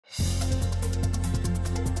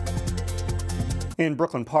In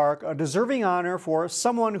Brooklyn Park, a deserving honor for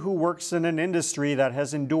someone who works in an industry that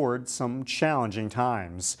has endured some challenging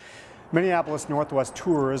times. Minneapolis Northwest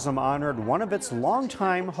Tourism honored one of its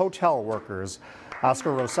longtime hotel workers,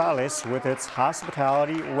 Oscar Rosalez, with its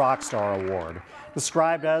Hospitality Rockstar Award.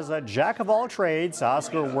 Described as a jack of all trades,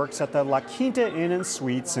 Oscar works at the Quinta Inn and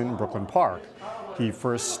Suites in Brooklyn Park. He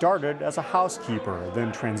first started as a housekeeper,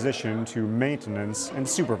 then transitioned to maintenance and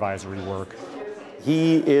supervisory work.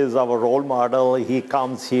 He is our role model. He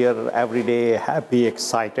comes here every day happy,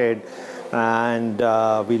 excited, and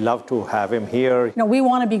we love to have him here. You know, we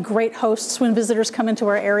want to be great hosts when visitors come into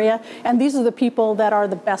our area, and these are the people that are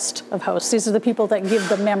the best of hosts. These are the people that give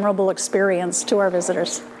the memorable experience to our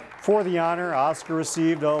visitors. For the honor, Oscar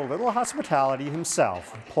received a little hospitality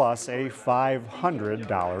himself, plus a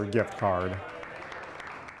 $500 gift card.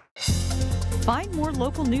 Find more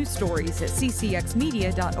local news stories at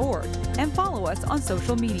ccxmedia.org and follow us on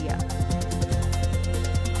social media.